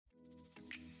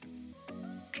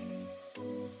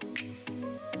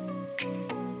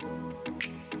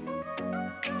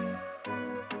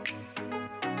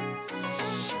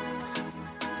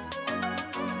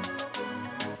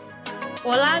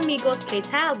Hola amigos, ¿qué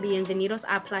tal? Bienvenidos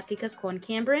a Pláticas con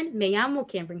Cameron. Me llamo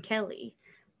Cameron Kelly.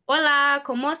 Hola,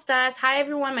 ¿cómo estás? Hi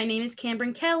everyone, my name is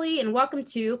Cameron Kelly and welcome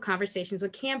to Conversations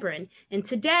with Cameron. And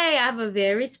today I have a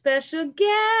very special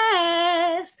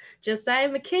guest. Josiah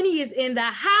McKinney is in the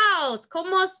house.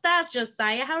 ¿Cómo estás,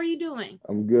 Josiah? How are you doing?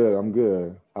 I'm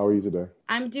good. How are you today?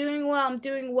 I'm doing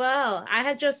well. I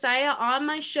had Josiah on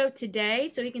my show today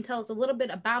so he can tell us a little bit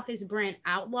about his brand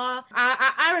Outlaw.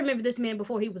 I remember this man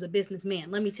before he was a businessman,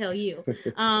 let me tell you.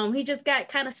 He just got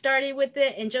kind of started with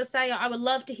it. And Josiah, I would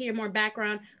love to hear more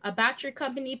background about your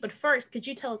company. But first, could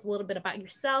you tell us a little bit about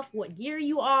yourself, what year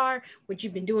you are, what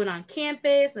you've been doing on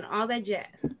campus, and all that jazz?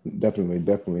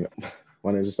 Definitely.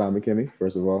 My name is Josiah McKinney,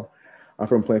 first of all. I'm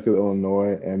from Plainfield,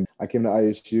 Illinois, and I came to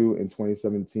ISU in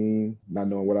 2017, not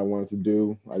knowing what I wanted to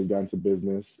do. I got into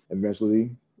business.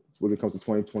 Eventually, when it comes to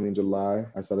 2020 in July,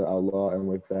 I started Outlaw, and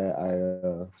with that,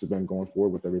 I just been going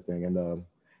forward with everything. And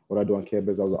what I do on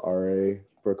campus, I was an RA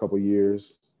for a couple of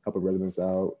years, helping residents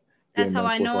out. That's how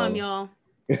I know him, y'all.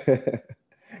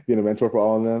 Being a mentor for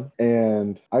all of them.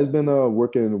 And I've been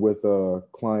working with a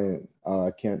client.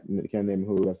 I can't name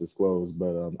who that's disclosed,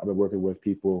 but I've been working with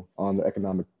people on the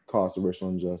economic cost of racial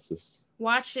injustice.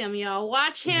 Watch him, y'all.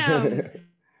 Watch him.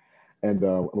 And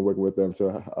I'm working with them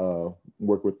to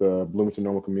work with the Bloomington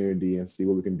Normal community and see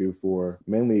what we can do for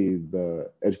mainly the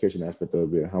education aspect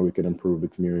of it, how we can improve the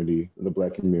community, the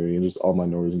Black community, and just all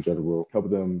minorities in general, help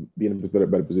them be in a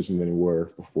better position than they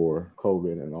were before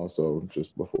COVID and also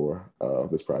just before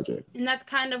this project. And that's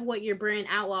kind of what your brand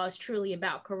Outlaw is truly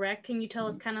about, correct? Can you tell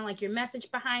us kind of like your message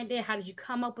behind it? How did you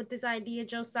come up with this idea,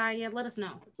 Josiah? Let us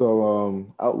know.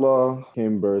 So Outlaw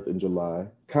came birth in July.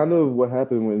 Kind of what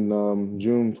happened when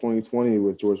June 2020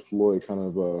 with George Floyd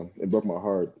it broke my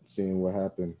heart seeing what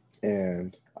happened.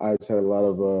 And I just had a lot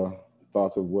of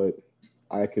thoughts of what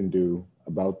I can do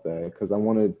about that because I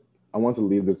want to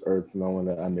leave this earth knowing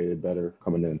that I made it better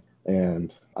coming in.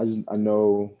 And I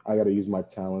know I got to use my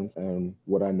talents and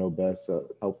what I know best to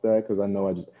help that because I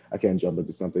know I can't jump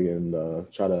into something and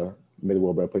try to make the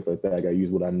world a better place like that. I got to use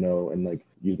what I know and like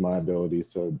use my abilities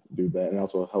to do that. And it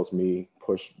also helps me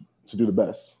push to do the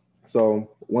best.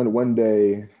 So one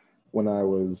day when I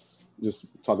was just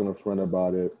talking to a friend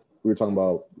about it, we were talking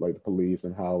about like the police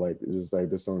and how like it's just like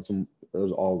there's some it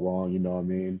was all wrong, you know what I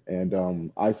mean?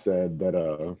 And I said that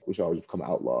we should always become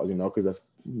outlaws, you know, because that's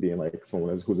being like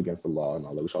someone who's against the law and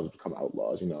all that. We should always become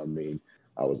outlaws, you know what I mean?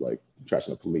 I was like trashing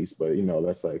the police, but you know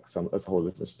that's a whole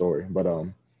different story. But I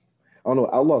don't know,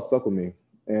 outlaw stuck with me,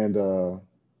 and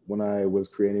when I was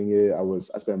creating it,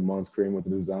 I spent months creating with the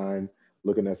design,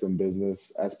 looking at some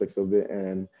business aspects of it,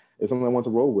 and it's something I want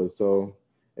to roll with. So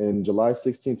in July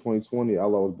 16, 2020,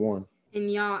 Outlaw was born.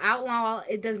 And y'all, Outlaw,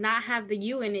 it does not have the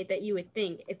U in it that you would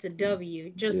think. It's a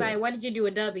W. Josiah, why did you do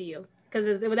a W?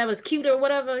 Because that was cute or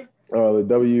whatever? The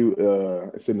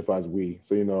W it signifies we.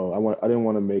 So you know, I didn't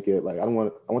want to make it like I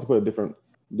want to put a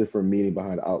different meaning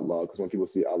behind outlaw because when people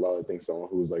see outlaw, they think someone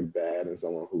who's like bad and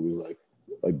someone who's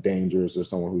like dangerous or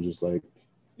someone who's just like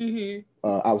an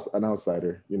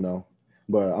outsider, you know.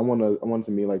 But I want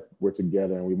to mean like we're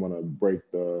together and we want to break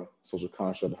the social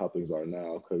construct of how things are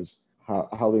now because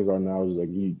how things are now is like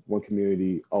one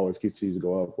community always continues to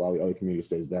go up while the other community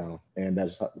stays down, and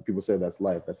that's just how people say that's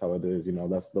life. That's how it is, you know.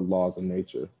 That's the laws of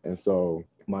nature, and so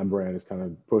my brand is kind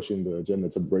of pushing the agenda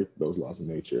to break those laws of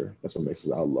nature. That's what makes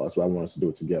us outlaws. So I want us to do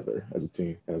it together as a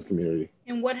team, as a community.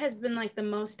 And what has been like the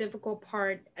most difficult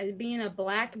part as being a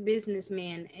Black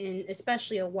businessman in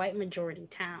especially a white majority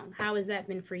town? How has that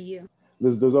been for you?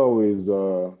 There's always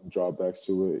drawbacks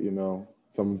to it, you know.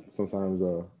 Sometimes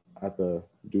I have to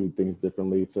do things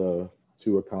differently to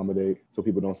accommodate so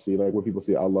people don't see like when people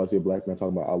see outlaws, see a Black man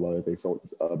talking about outlaw, they think so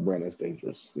a brand that's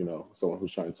dangerous, you know, someone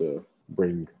who's trying to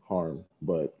bring harm.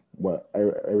 But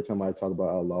every time I talk about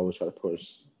outlaw, I always try to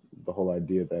push the whole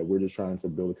idea that we're just trying to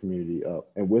build a community up.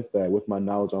 And with that, with my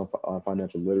knowledge on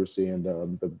financial literacy and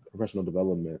the professional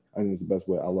development, I think it's the best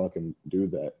way Outlaw can do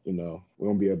that. You know, we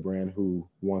want to be a brand who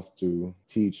wants to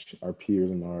teach our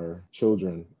peers and our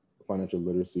children financial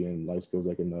literacy and life skills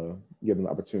that can give them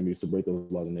opportunities to break those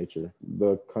laws of nature.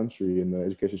 The country and the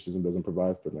education system doesn't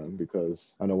provide for them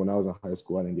because I know when I was in high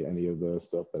school, I didn't get any of the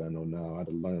stuff that I know now. I had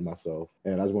to learn it myself.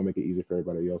 And I just want to make it easy for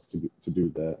everybody else to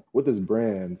do that. With this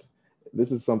brand,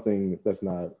 this is something that's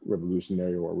not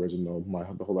revolutionary or original.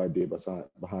 The whole idea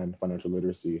behind financial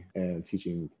literacy and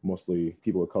teaching mostly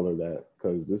people of color that,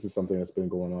 because this is something that's been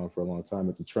going on for a long time.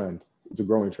 It's a trend. It's a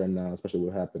growing trend now, especially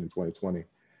what happened in 2020.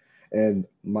 And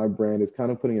my brand is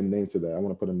kind of putting a name to that. I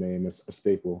want to put a name as a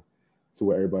staple to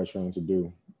what everybody's trying to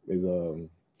do is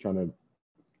trying to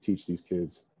teach these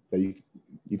kids that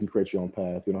you can create your own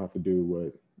path. You don't have to do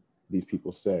what these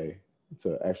people say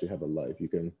to actually have a life. You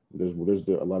can there's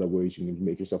a lot of ways you can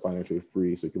make yourself financially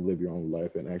free so you can live your own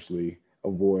life and actually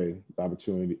avoid the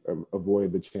opportunity,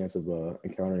 avoid the chance of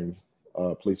encountering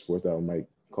police force that might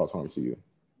cause harm to you.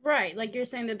 Right. Like you're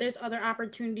saying that there's other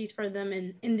opportunities for them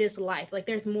in this life. Like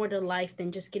there's more to life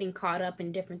than just getting caught up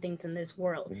in different things in this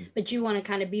world. Mm-hmm. But you want to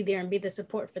kind of be there and be the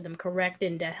support for them, correct?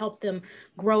 And to help them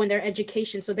grow in their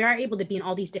education so they are able to be in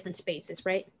all these different spaces,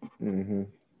 right? Mm-hmm.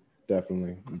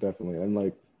 Definitely, definitely. And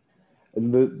like,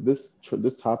 and this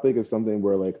topic is something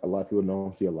where like a lot of people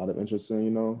don't see a lot of interest in, you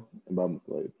know, about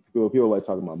like people like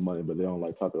talking about money, but they don't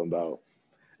like talking about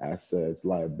assets,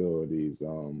 liabilities,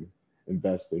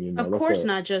 investing, you know. Of That's course a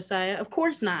not, Josiah. Of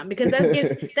course not, because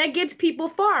that gets people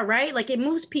far, right? Like it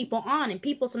moves people on, and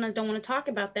people sometimes don't want to talk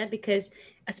about that because,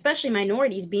 especially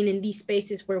minorities, being in these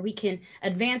spaces where we can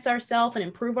advance ourselves and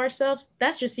improve ourselves,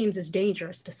 that just seems as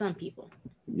dangerous to some people.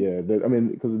 Yeah, I mean,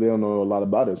 because they don't know a lot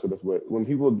about it. So that's what when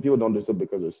people don't do something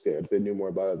because they're scared. If they knew more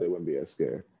about it, they wouldn't be as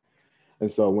scared.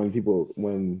 And so when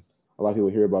a lot of people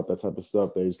hear about that type of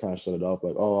stuff, they just kind of shut it off.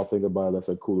 Like, oh, I'll think about it. That's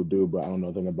like cool to do, but I don't know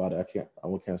anything about it.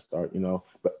 I can't start, you know.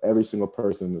 But every single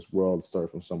person in this world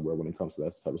started from somewhere when it comes to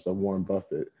that type of stuff. Warren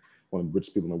Buffett, one of the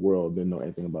richest people in the world, didn't know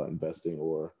anything about investing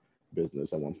or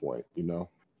business at one point, you know.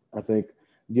 I think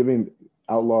giving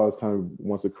Outlaws kind of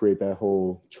wants to create that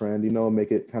whole trend, you know,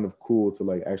 make it kind of cool to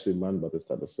like actually learn about this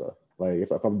type of stuff. Like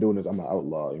if I'm doing this, I'm an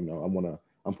outlaw, you know.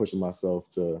 I'm pushing myself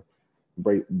to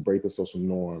break the social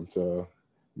norm, to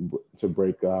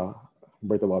break the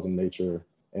laws of nature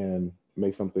and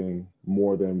make something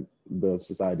more than the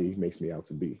society makes me out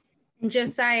to be.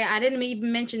 Josiah, I didn't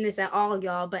even mention this at all,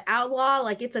 y'all, but Outlaw,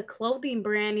 like it's a clothing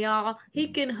brand, y'all. He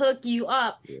can hook you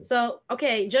up. Yeah. So,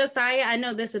 okay, Josiah, I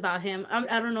know this about him.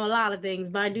 I don't know a lot of things,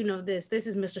 but I do know this. This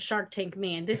is Mr. Shark Tank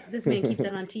man. This man keeps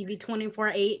that on TV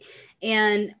 24/8.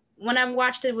 And when I've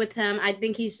watched it with him, I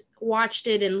think he's watched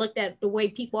it and looked at the way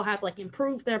people have like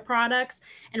improved their products.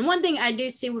 And one thing I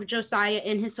do see with Josiah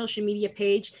in his social media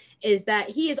page is that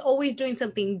he is always doing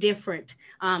something different.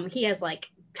 He has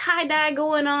like tie-dye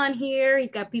going on here. He's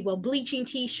got people bleaching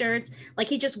t-shirts. Like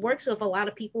he just works with a lot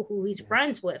of people who he's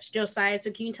friends with. Josiah,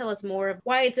 so can you tell us more of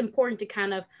why it's important to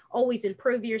kind of always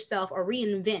improve yourself or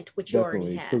reinvent what you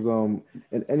already Definitely, have? because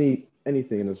in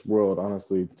anything in this world,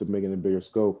 honestly, to make it a bigger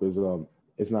scope is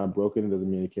it's not broken. It doesn't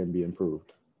mean it can't be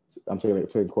improved. I'm taking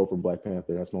a quote from Black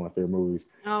Panther. That's one of my favorite movies.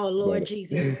 Oh Lord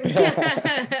Jesus.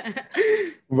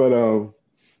 But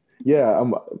yeah,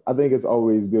 I think it's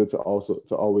always good to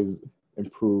always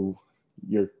improve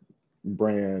your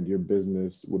brand, your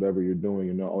business, whatever you're doing,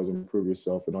 you know, always improve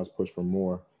yourself and always push for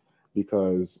more.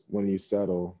 Because when you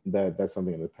settle, that's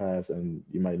something in the past, and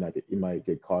you might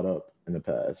get caught up in the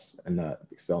past and not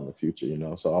excel in the future, you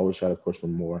know. So I always try to push for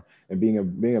more. And being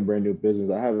a brand new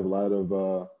business, I have a lot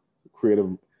of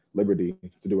creative liberty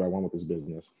to do what I want with this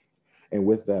business. And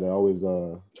with that, I always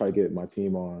try to get my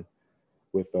team on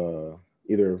with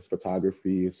either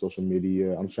photography, social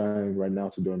media. I'm trying right now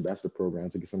to do ambassador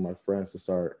programs to get some of my friends to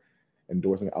start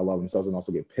endorsing Outlaw themselves and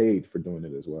also get paid for doing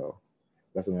it as well.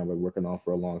 That's something I've been working on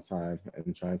for a long time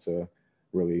and trying to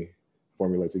really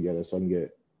formulate together so I can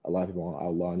get a lot of people on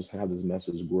Outlaw and just have this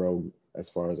message grow as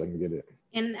far as I can get it.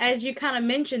 And as you kind of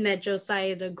mentioned that,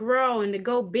 Josiah, to grow and to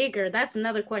go bigger, that's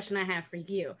another question I have for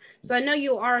you. So I know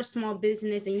you are a small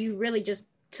business and you really just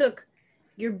took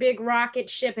your big rocket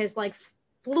ship has like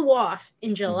flew off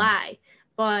in July,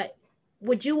 but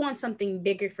would you want something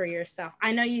bigger for yourself?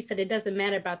 I know you said it doesn't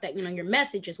matter about that. You know, your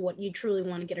message is what you truly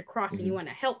want to get across and you want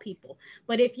to help people.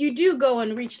 But if you do go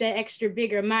and reach that extra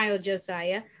bigger mile,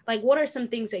 Josiah, like what are some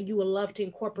things that you would love to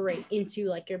incorporate into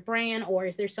like your brand, or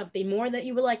is there something more that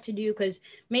you would like to do? Because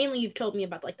mainly you've told me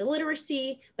about like the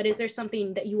literacy, but is there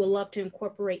something that you would love to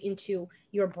incorporate into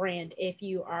your brand if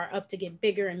you are up to get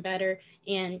bigger and better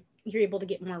and you're able to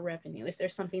get more revenue? Is there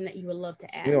something that you would love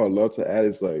to add? You know, I'd love to add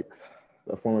is like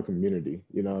a form of community.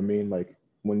 You know what I mean? Like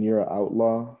when you're an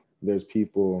outlaw, there's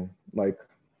people like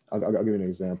I'll give you an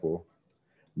example.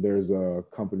 There's a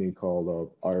company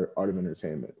called Art of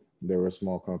Entertainment. They were a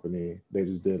small company. They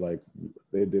just did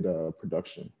a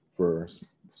production for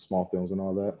small films and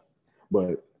all that.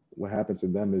 But what happened to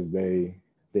them is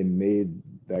they made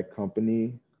that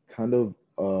company kind of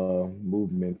a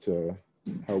movement to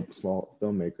help small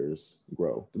filmmakers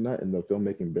grow. They're not in the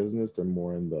filmmaking business, they're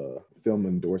more in the film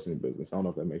endorsing business. I don't know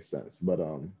if that makes sense, but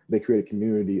they create a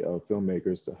community of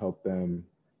filmmakers to help them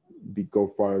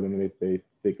go farther than they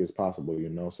think is possible, you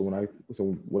know. So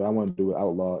what I want to do with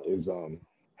Outlaw is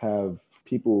have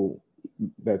people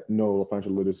that know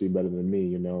financial literacy better than me,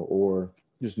 you know, or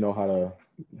just know how to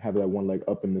have that one leg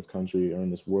up in this country or in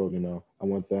this world, you know. I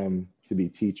want them to be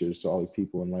teachers to all these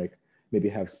people and like maybe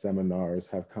have seminars,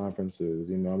 have conferences.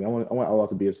 You know, I mean, I want Allah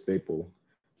to be a staple.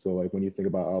 So like when you think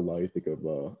about Allah, you think of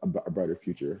a brighter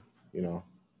future. You know,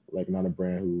 like not a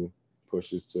brand who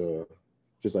pushes to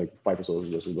just like fight for social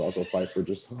justice, but also fight for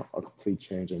just a complete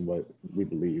change in what we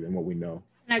believe and what we know.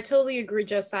 And I totally agree,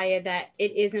 Josiah, that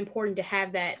it is important to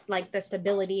have that, like the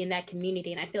stability in that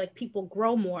community. And I feel like people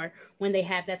grow more when they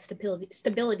have that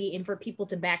stability and for people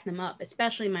to back them up,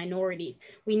 especially minorities.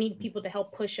 We need people to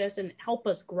help push us and help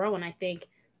us grow. And I think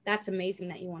that's amazing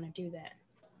that you want to do that.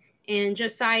 And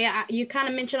Josiah, you kind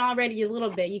of mentioned already a little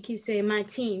bit. You keep saying my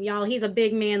team, y'all. He's a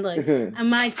big man. Look, and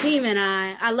my team and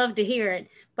I love to hear it.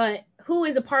 But who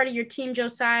is a part of your team,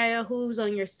 Josiah? Who's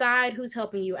on your side? Who's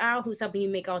helping you out? Who's helping you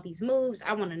make all these moves?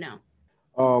 I want to know.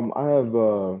 I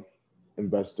have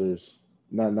investors,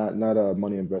 not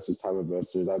money investors, time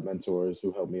investors. I have mentors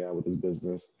who help me out with this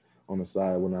business on the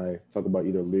side when I talk about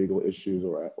either legal issues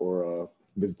or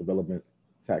business development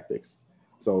tactics.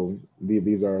 So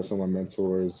these are some of my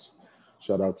mentors.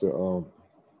 Shout out to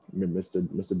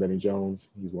Mr. Benny Jones.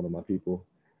 He's one of my people,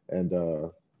 and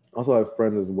also I have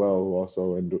friends as well who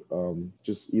also and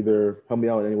just either help me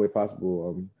out in any way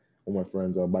possible. One of my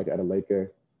friends, Mike Adeleke,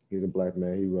 he's a black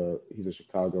man. He's in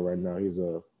Chicago right now. He's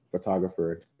a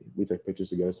photographer. We take pictures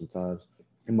together sometimes.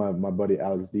 And my buddy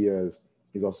Alex Diaz,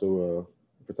 he's also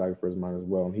a photographer of mine as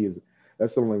well. And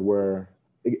that's something where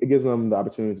it gives them the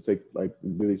opportunity to take like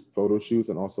do these photo shoots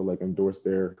and also like endorse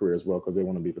their career as well because they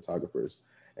want to be photographers.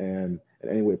 And in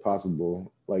any way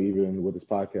possible, like even with this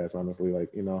podcast, honestly,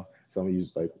 like some of you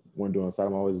like want to do on the side.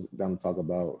 I'm always down to talk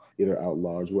about either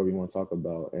outlaws, whoever you want to talk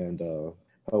about, and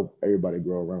help everybody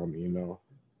grow around me.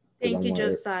 Thank you,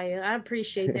 Josiah. I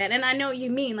appreciate that. And I know what you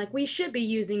mean. Like, we should be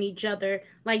using each other,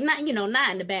 like, not,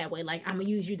 not in a bad way. Like, I'm going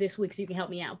to use you this week so you can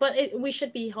help me out. But we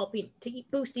should be helping to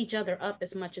boost each other up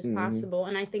as much as possible.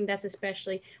 And I think that's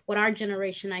especially what our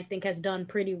generation, I think, has done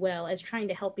pretty well as trying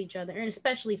to help each other, and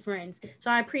especially friends.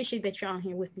 So I appreciate that you're on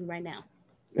here with me right now.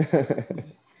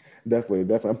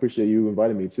 Definitely. I appreciate you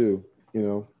inviting me too.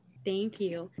 Thank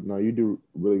you. No, you do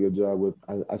a really good job with.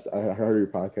 I heard your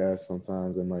podcast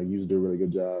sometimes, and like you do a really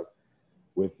good job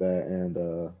with that, and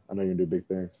I know you do big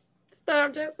things.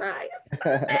 Stop, Josiah.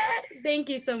 Thank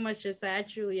you so much, Josiah. I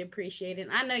truly appreciate it.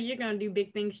 I know you're going to do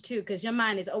big things too, because your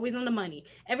mind is always on the money.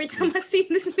 Every time I see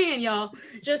this man, y'all,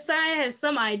 Josiah has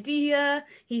some idea.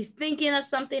 He's thinking of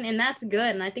something, and that's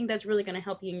good. And I think that's really going to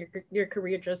help you in your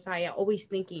career, Josiah. Always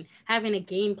thinking, having a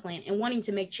game plan, and wanting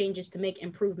to make changes to make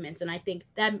improvements. And I think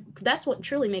that's what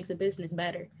truly makes a business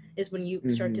better, is when you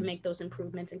start to make those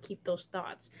improvements and keep those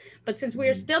thoughts. But since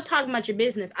we're still talking about your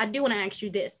business, I do want to ask you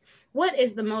this. What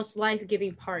is the most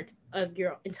life-giving part of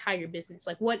your entire business?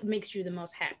 Like, what makes you the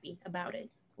most happy about it?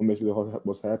 What makes me the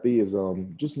most happy is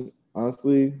just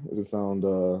honestly, does it sound I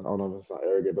don't know if it sounds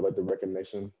arrogant, but like the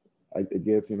recognition it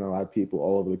gets. I have people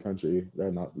all over the country that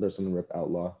are not they're some rep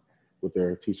outlaw with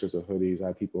their t-shirts or hoodies. I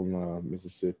have people in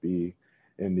Mississippi,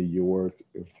 in New York,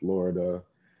 in Florida,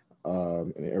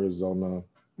 in Arizona.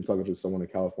 I'm talking to someone in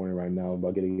California right now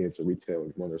about getting into retail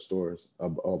in one of their stores, a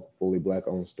fully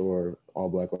black-owned store, all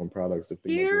black-owned products.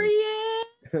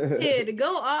 Period.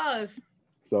 Go off.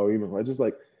 So I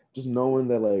just knowing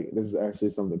that like this is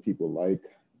actually something that people like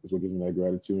is what gives me that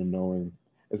gratitude, and knowing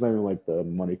it's not even like the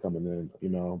money coming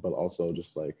in, but also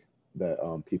just like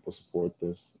that people support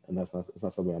this, and it's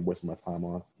not something I'm wasting my time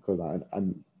on, because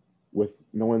I'm with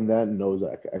knowing that knows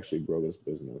that I can actually grow this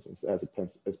business. It has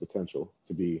its potential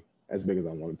to be as big as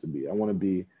I want it to be. I want to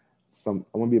be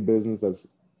a business that's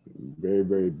very,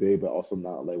 very big, but also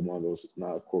not like one of those,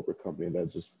 not a corporate company that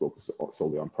just focuses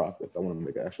solely on profits. I want to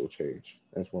make an actual change.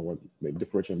 That's what I want to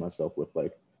differentiate myself with,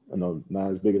 like, I know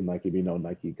not as big as Nike, but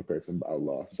Nike compared to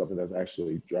Outlaw, something that's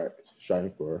actually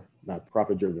striving for not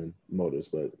profit-driven motives,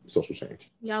 but social change.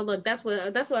 Y'all, look, that's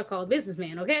what I call a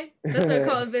businessman, okay? That's what I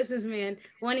call a businessman,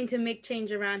 wanting to make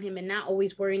change around him and not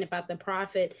always worrying about the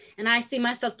profit. And I see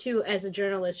myself too as a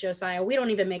journalist, Josiah. We don't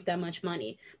even make that much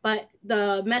money, but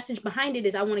the message behind it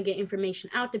is I want to get information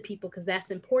out to people because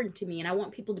that's important to me, and I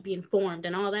want people to be informed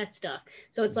and all that stuff.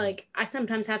 So it's like I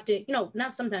sometimes have to,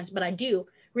 not sometimes, but I do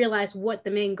realize what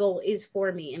the main goal is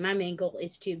for me, and my main goal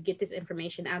is to get this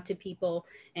information out to people.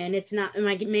 And it's not,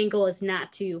 my main goal is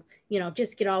not to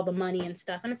just get all the money and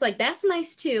stuff. And it's like, that's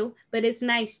nice too, but it's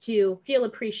nice to feel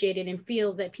appreciated and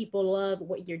feel that people love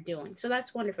what you're doing. So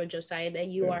that's wonderful, Josiah, that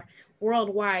you are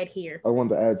worldwide here. I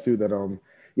wanted to add too that I'm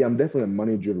definitely a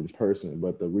money-driven person,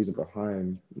 but the reason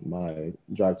behind my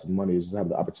drive to money is to have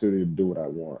the opportunity to do what I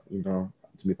want,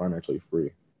 to be financially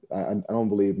free. I don't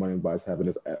believe money buys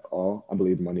happiness at all. I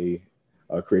believe money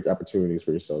creates opportunities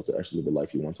for yourself to actually live the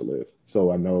life you want to live.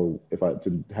 So I know if I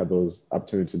to have those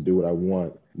opportunities to do what I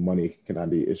want, money cannot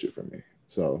be an issue for me.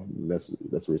 So that's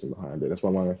the reason behind it. That's why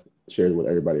I want to share it with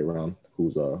everybody around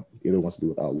who's either wants to be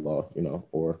with Outlaw,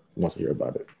 or wants to hear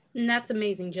about it. And that's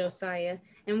amazing, Josiah.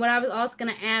 And what I was also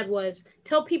going to add was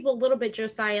tell people a little bit,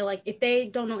 Josiah, like if they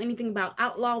don't know anything about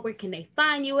Outlaw, where can they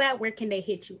find you at? Where can they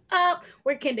hit you up?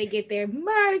 Where can they get their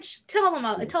merch? Tell them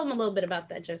a little bit about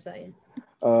that, Josiah.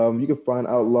 You can find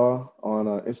Outlaw on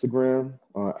Instagram,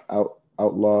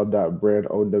 outlaw.brand,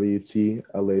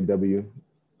 OWTLAW,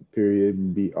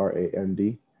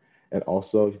 BRAND. And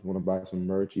also, if you want to buy some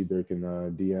merch, either you can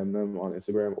DM them on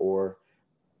Instagram or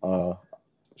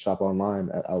shop online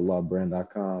at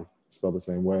outlawbrand.com, spelled the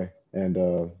same way.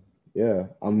 And yeah,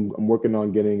 I'm working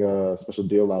on getting a special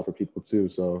deal out for people too.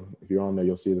 So if you're on there,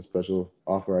 you'll see the special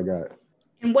offer I got.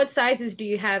 And what sizes do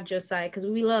you have, Josiah? Because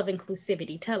we love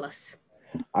inclusivity. Tell us.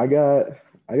 I got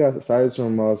sizes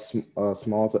from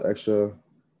small to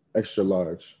extra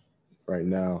large right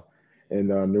now, in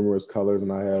numerous colors,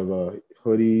 and I have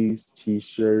hoodies,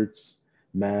 t-shirts,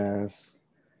 masks,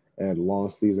 and long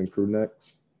sleeves and crew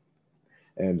necks.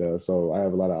 And so I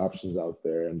have a lot of options out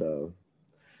there. And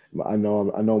I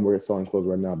know we're selling clothes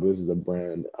right now, but this is a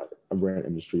brand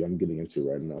industry I'm getting into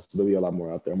right now. So there'll be a lot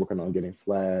more out there. I'm working on getting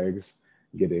flags,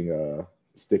 getting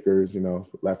stickers,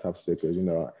 laptop stickers.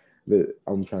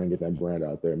 I'm trying to get that brand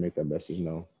out there and make that message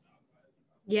known.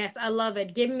 Yes, I love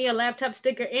it. Give me a laptop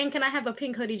sticker. And can I have a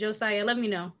pink hoodie, Josiah? Let me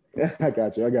know. I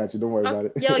got you. Don't worry about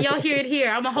it. Y'all hear it here.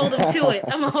 I'm going to hold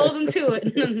them to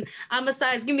it. I'm a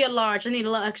size. Give me a large. I need a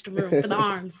little extra room for the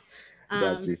arms.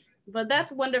 Got you. But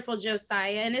that's wonderful,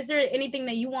 Josiah. And is there anything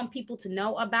that you want people to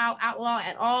know about Outlaw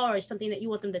at all, or something that you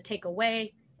want them to take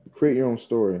away? Create your own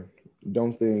story.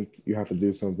 Don't think you have to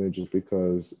do something just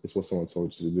because it's what someone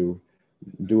told you to do.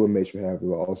 Do what makes you happy,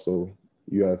 but also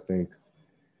you got to think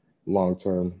long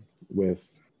term with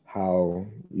how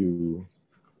you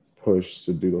push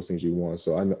to do those things you want.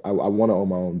 So I want to own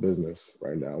my own business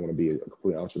right now. I want to be a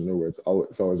complete entrepreneur. It's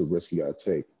always a risk you got to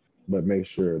take, but make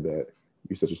sure that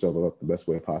you set yourself up the best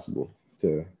way possible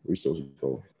to reach those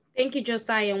goals. Thank you,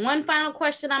 Josiah. And one final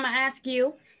question I'm going to ask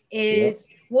you is,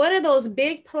 What are those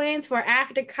big plans for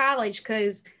after college?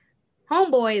 Because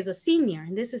homeboy is a senior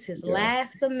and this is his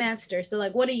last semester. So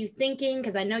what are you thinking?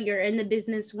 Because I know you're in the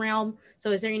business realm.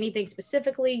 So is there anything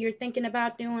specifically you're thinking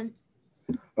about doing?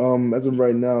 As of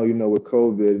right now, with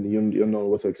COVID, you don't know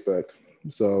what to expect.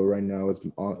 So right now it's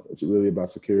really about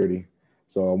security.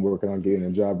 So I'm working on getting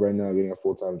a job right now, getting a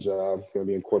full-time job, going to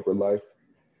be in corporate life.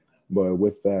 But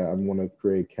with that, I want to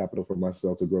create capital for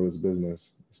myself to grow this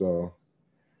business. So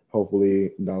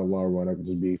hopefully down the long run, I can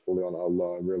just be fully on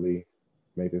Outlaw and really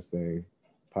make this thing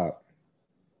pop.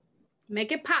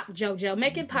 Make it pop, JoJo.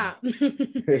 Make it pop.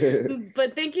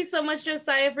 But thank you so much,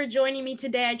 Josiah, for joining me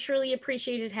today. I truly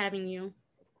appreciated having you.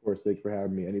 Of course, thank you for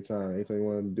having me. Anytime you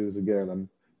want to do this again, I'm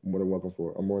more than welcome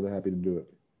for it. I'm more than happy to do it.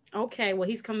 Okay, well,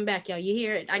 he's coming back, y'all. You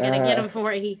hear it? I got to get him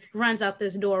before he runs out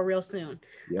this door real soon.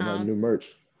 Yeah, new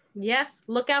merch. Yes,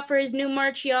 look out for his new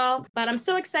merch, y'all. But I'm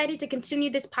so excited to continue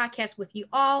this podcast with you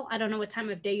all. I don't know what time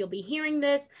of day you'll be hearing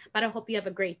this, but I hope you have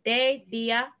a great day,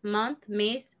 día, month,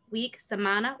 mes, week,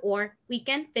 semana, or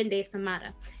weekend, fin de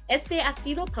semana. Este ha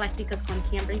sido Pláticas con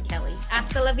Cameron Kelly.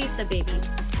 Hasta la vista, babies.